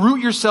to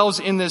root yourselves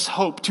in this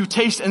hope, to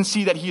taste and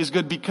see that he is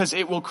good, because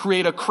it will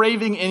create a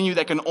craving in you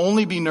that can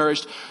only be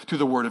nourished through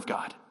the word of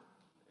God.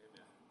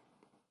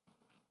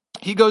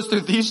 He goes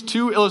through these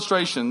two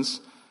illustrations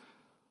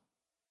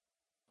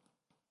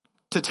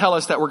to tell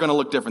us that we're going to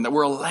look different, that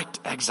we're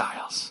elect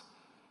exiles.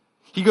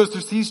 He goes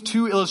through these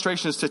two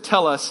illustrations to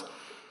tell us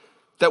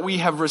that we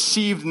have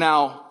received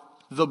now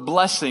the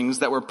blessings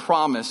that were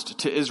promised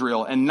to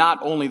Israel. And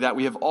not only that,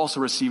 we have also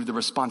received the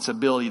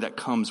responsibility that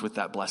comes with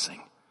that blessing.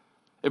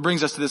 It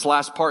brings us to this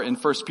last part in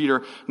 1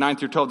 Peter 9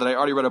 through 12 that I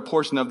already read a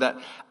portion of, that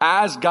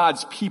as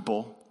God's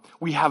people,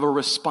 we have a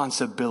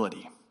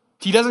responsibility.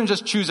 He doesn't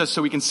just choose us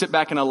so we can sit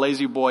back in a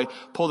lazy boy,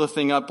 pull the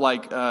thing up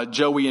like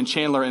Joey and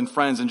Chandler and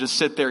Friends and just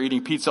sit there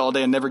eating pizza all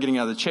day and never getting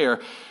out of the chair.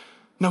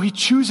 No, he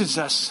chooses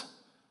us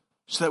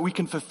so that we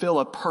can fulfill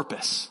a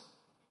purpose.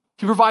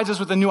 He provides us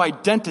with a new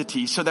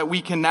identity so that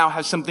we can now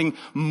have something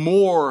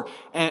more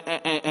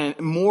and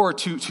more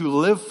to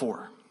live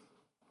for.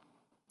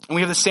 And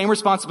we have the same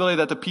responsibility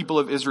that the people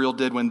of Israel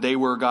did when they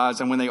were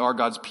God's and when they are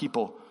God's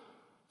people.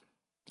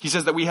 He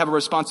says that we have a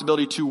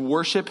responsibility to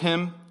worship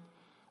him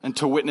and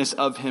to witness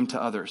of him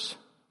to others.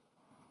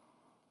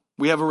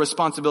 We have a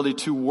responsibility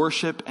to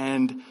worship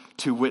and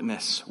to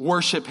witness.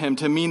 Worship him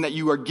to mean that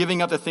you are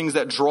giving up the things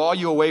that draw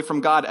you away from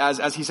God,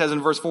 as he says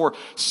in verse 4,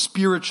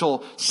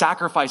 spiritual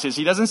sacrifices.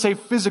 He doesn't say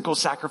physical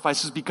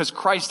sacrifices because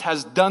Christ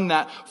has done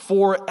that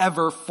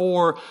forever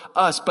for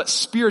us, but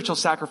spiritual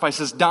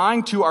sacrifices,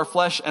 dying to our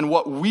flesh and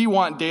what we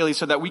want daily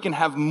so that we can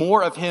have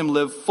more of him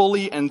live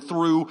fully and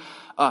through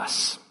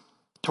us.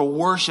 To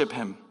worship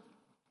him.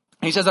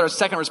 And he says that our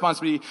second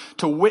responsibility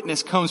to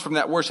witness comes from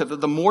that worship,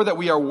 that the more that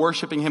we are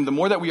worshiping him, the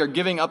more that we are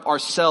giving up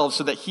ourselves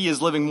so that he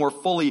is living more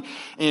fully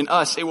in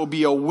us, it will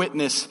be a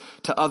witness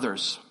to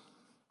others.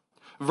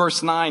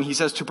 Verse 9, he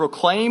says, to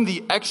proclaim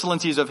the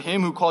excellencies of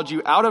him who called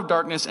you out of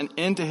darkness and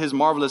into his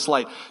marvelous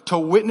light, to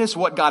witness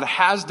what God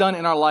has done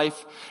in our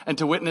life and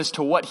to witness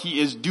to what he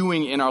is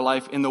doing in our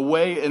life in the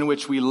way in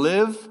which we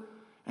live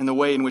and the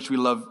way in which we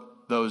love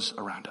those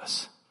around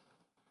us.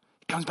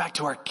 It comes back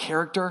to our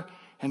character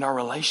and our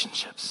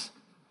relationships.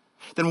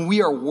 Then when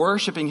we are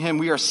worshiping him,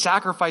 we are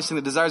sacrificing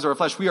the desires of our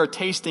flesh. We are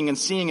tasting and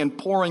seeing and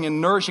pouring and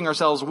nourishing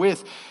ourselves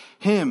with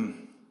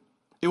him.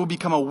 It will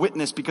become a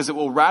witness because it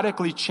will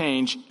radically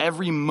change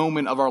every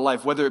moment of our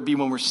life, whether it be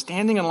when we're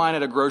standing in line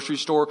at a grocery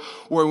store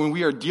or when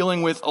we are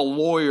dealing with a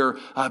lawyer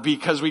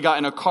because we got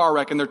in a car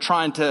wreck and they're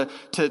trying to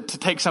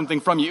take something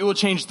from you. It will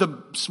change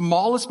the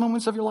smallest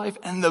moments of your life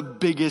and the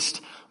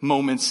biggest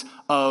moments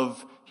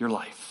of your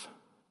life.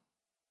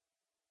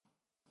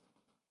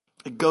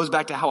 It goes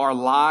back to how our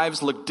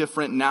lives look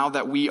different now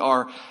that we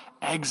are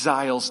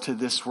exiles to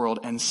this world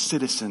and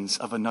citizens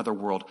of another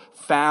world,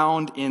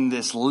 found in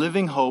this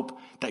living hope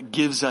that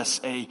gives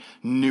us a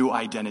new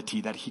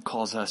identity, that he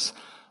calls us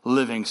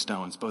living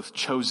stones, both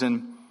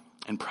chosen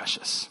and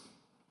precious.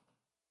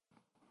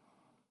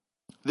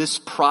 This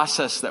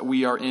process that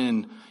we are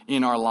in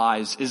our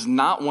lives is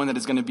not one that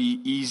is going to be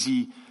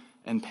easy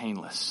and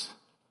painless.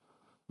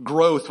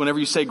 Growth, whenever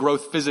you say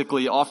growth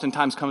physically,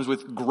 oftentimes comes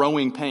with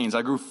growing pains.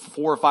 I grew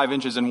 4 or 5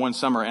 inches in one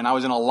summer, and I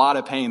was in a lot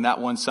of pain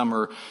that one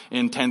summer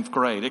in 10th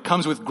grade. It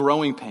comes with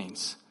growing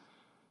pains.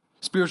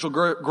 Spiritual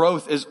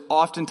growth is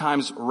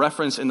oftentimes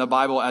referenced in the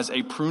Bible as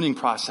a pruning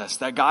process,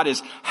 that God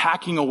is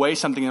hacking away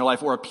something in your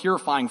life, or a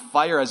purifying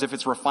fire as if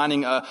it's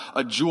refining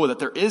a jewel, that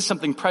there is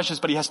something precious,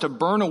 but he has to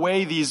burn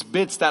away these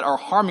bits that are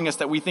harming us,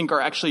 that we think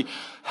are actually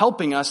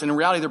helping us, and in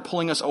reality they're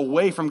pulling us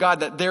away from God.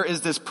 That there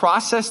is this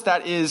process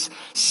that is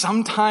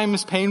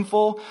sometimes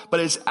painful, but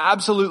it's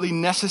absolutely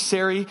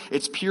necessary.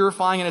 It's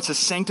purifying and it's a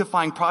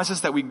sanctifying process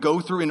that we go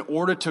through in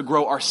order to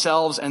grow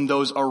ourselves and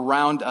those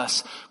around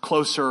us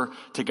closer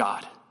to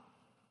God.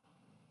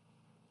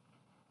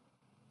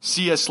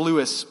 C.S.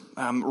 Lewis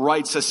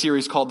writes a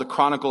series called The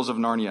Chronicles of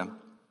Narnia,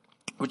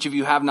 which if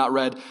you have not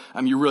read,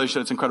 you really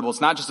should. It's incredible.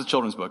 It's not just a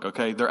children's book,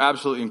 okay? They're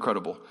absolutely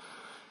incredible.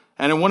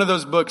 And in one of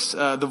those books,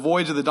 The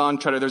Voyage of the Dawn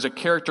Treader, there's a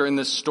character in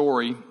this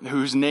story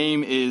whose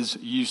name is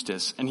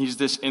Eustace. And he's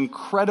this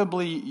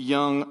incredibly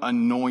young,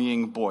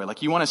 annoying boy.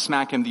 Like, you want to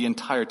smack him the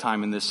entire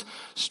time in this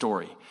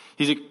story.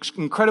 He's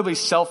incredibly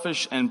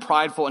selfish and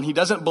prideful, and he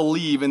doesn't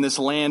believe in this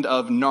land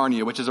of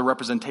Narnia, which is a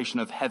representation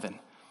of heaven.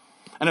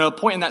 And at a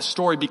point in that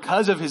story,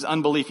 because of his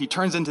unbelief, he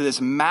turns into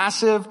this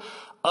massive,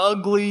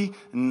 ugly,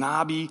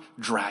 knobby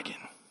dragon.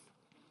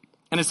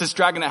 And it's this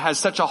dragon that has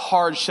such a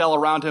hard shell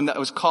around him that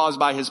was caused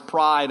by his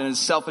pride and his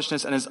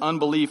selfishness and his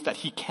unbelief that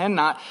he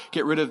cannot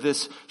get rid of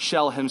this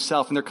shell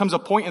himself. And there comes a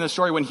point in the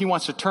story when he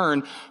wants to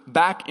turn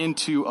back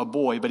into a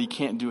boy, but he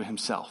can't do it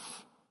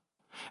himself.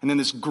 And then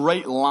this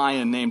great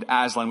lion named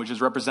Aslan, which is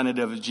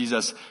representative of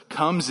Jesus,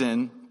 comes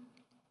in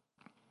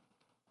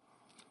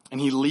and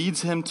he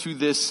leads him to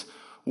this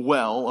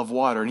well of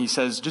water, and he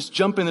says, just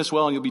jump in this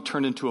well and you'll be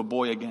turned into a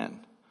boy again.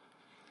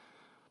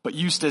 But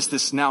Eustace,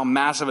 this now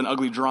massive and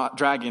ugly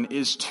dragon,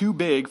 is too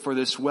big for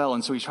this well,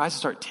 and so he tries to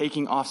start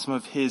taking off some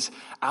of his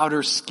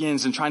outer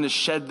skins and trying to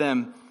shed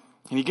them,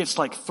 and he gets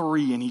like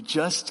 3, and he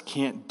just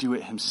can't do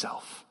it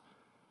himself.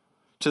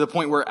 To the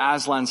point where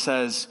Aslan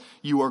says,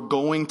 you are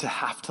going to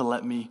have to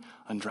let me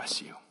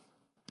undress you.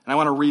 And I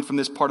want to read from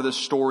this part of the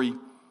story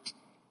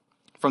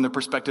from the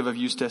perspective of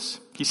Eustace.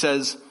 He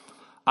says,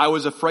 I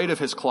was afraid of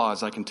his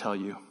claws, I can tell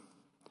you.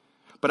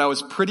 But I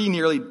was pretty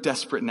nearly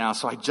desperate now,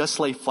 so I just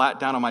lay flat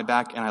down on my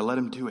back and I let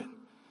him do it.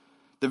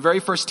 The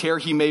very first tear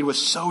he made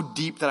was so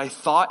deep that I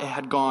thought it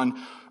had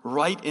gone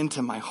right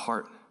into my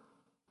heart.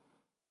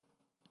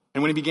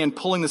 And when he began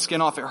pulling the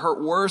skin off, it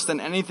hurt worse than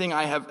anything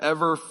I have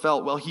ever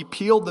felt. Well, he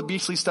peeled the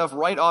beastly stuff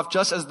right off,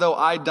 just as though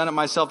I'd done it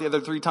myself the other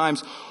 3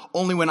 times.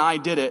 Only when I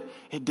did it,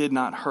 it did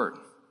not hurt.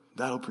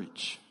 That'll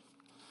preach.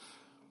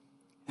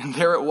 And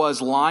there it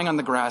was, lying on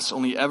the grass,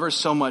 only ever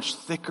so much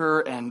thicker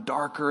and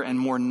darker and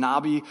more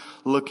knobby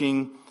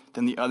looking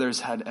than the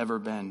others had ever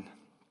been.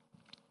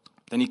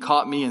 Then he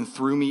caught me and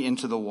threw me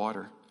into the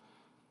water.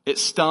 It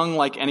stung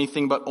like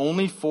anything, but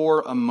only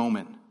for a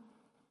moment.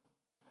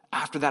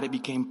 After that, it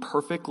became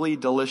perfectly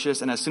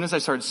delicious, and as soon as I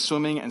started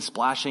swimming and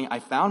splashing, I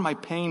found my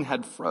pain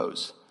had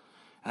froze,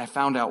 and I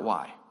found out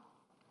why.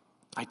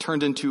 I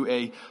turned into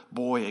a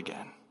boy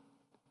again.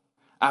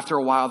 After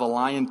a while, the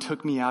lion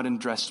took me out and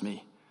dressed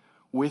me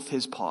with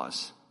his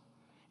paws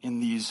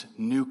in these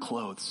new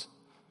clothes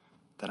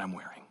that I'm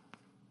wearing.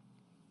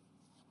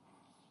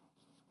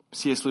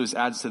 C.S. Lewis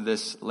adds to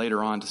this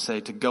later on to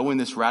say, to go in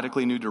this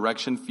radically new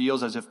direction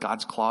feels as if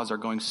God's claws are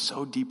going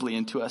so deeply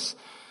into us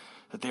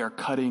that they are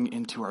cutting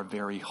into our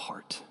very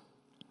heart.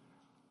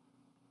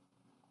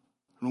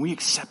 When we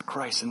accept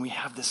Christ and we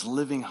have this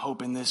living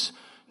hope in this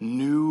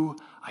new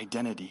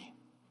identity,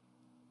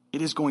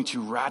 it is going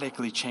to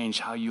radically change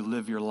how you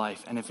live your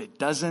life. And if it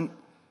doesn't,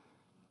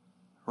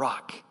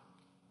 rock.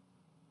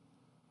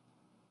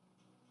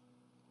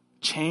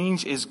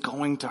 Change is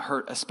going to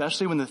hurt,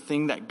 especially when the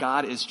thing that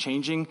God is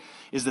changing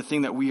is the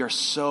thing that we are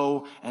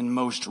so and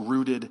most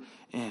rooted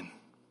in.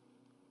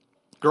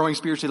 Growing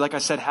spiritually, like I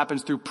said,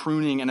 happens through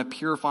pruning and a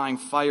purifying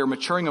fire.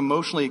 Maturing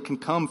emotionally can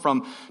come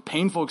from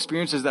painful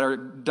experiences that are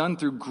done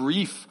through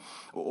grief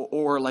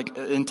or like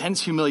intense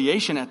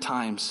humiliation at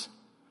times.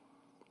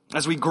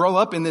 As we grow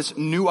up in this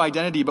new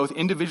identity, both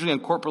individually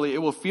and corporately, it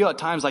will feel at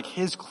times like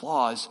his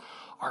claws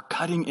are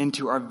cutting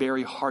into our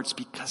very hearts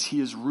because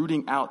he is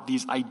rooting out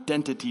these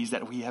identities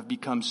that we have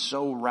become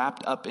so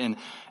wrapped up in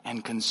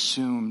and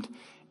consumed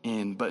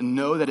in. But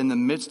know that in the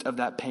midst of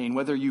that pain,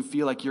 whether you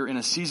feel like you're in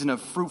a season of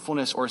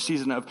fruitfulness or a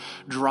season of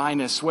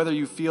dryness, whether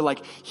you feel like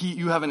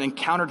you haven't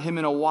encountered him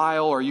in a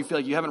while, or you feel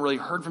like you haven't really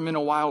heard from him in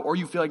a while, or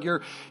you feel like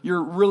you're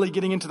really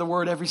getting into the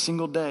word every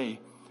single day,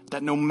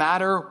 that no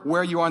matter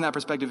where you are in that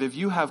perspective, if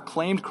you have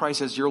claimed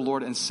Christ as your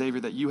Lord and Savior,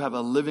 that you have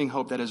a living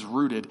hope that is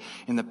rooted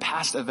in the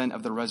past event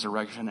of the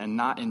resurrection and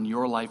not in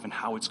your life and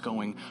how it's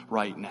going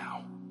right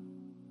now.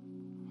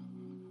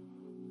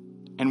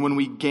 And when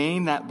we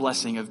gain that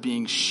blessing of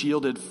being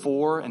shielded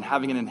for and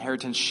having an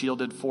inheritance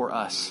shielded for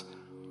us,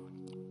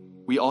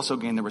 we also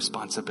gain the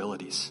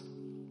responsibilities.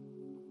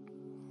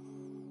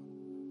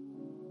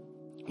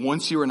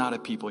 Once you were not a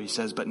people, he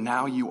says, but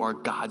now you are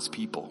God's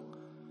people.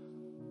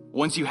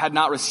 Once you had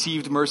not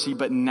received mercy,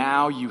 but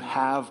now you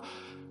have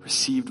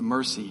received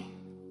mercy.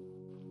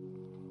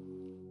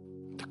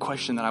 The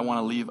question that I want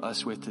to leave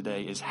us with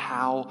today is,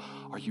 how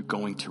are you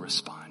going to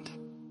respond?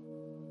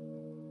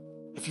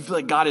 If you feel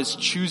like God is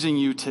choosing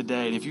you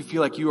today, and if you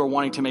feel like you are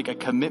wanting to make a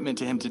commitment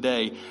to him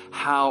today,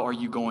 how are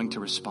you going to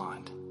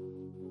respond?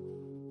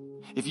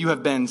 If you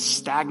have been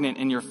stagnant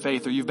in your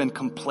faith or you've been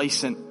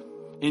complacent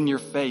in your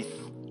faith,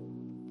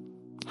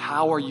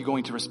 how are you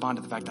going to respond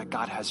to the fact that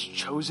God has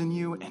chosen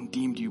you and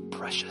deemed you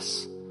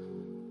precious?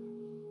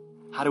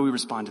 How do we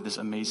respond to this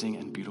amazing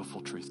and beautiful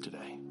truth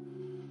today?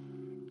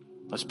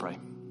 Let's pray.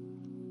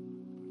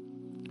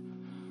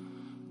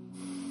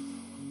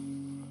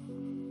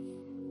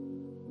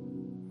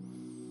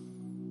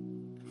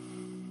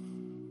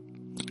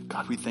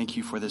 God, we thank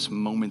you for this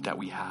moment that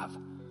we have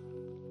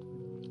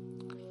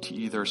to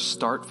either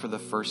start for the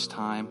first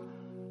time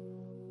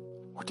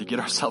or to get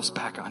ourselves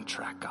back on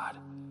track, God,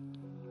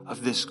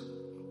 of this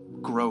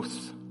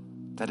growth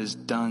that is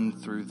done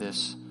through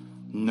this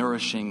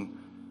nourishing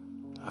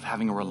of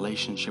having a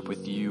relationship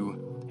with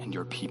you and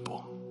your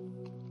people.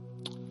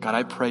 God,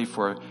 I pray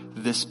for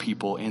this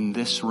people in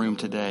this room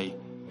today,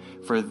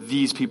 for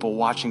these people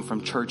watching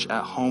from church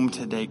at home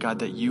today, God,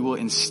 that you will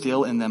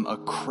instill in them a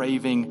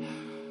craving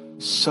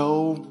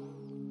so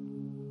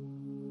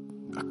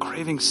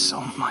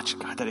much,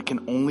 God, that it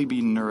can only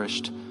be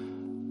nourished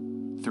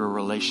through a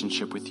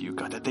relationship with you,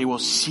 God, that they will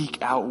seek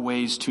out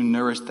ways to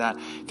nourish that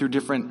through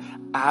different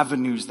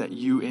avenues that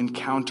you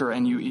encounter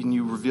and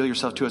you reveal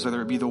yourself to us,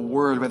 whether it be the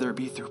word, whether it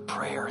be through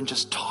prayer and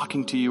just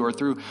talking to you, or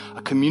through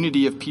a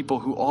community of people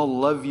who all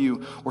love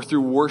you, or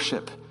through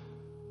worship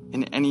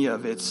in any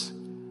of its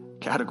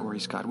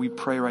categories, God. We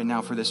pray right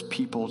now for this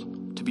people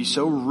to be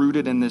so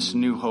rooted in this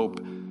new hope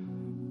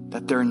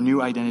that their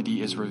new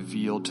identity is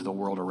revealed to the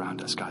world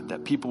around us, God.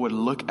 That people would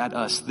look at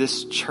us,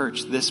 this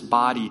church, this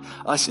body,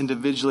 us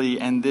individually,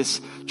 and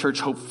this Church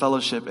Hope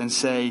Fellowship and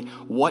say,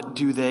 what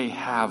do they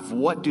have?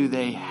 What do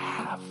they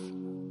have?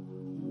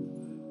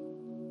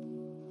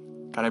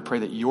 God, I pray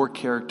that your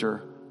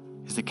character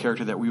is the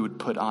character that we would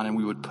put on and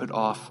we would put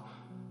off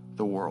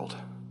the world,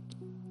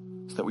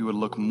 so that we would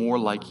look more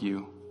like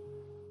you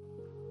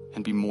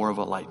and be more of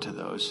a light to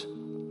those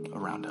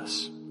around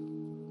us.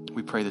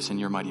 We pray this in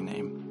your mighty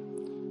name.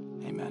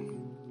 Amen.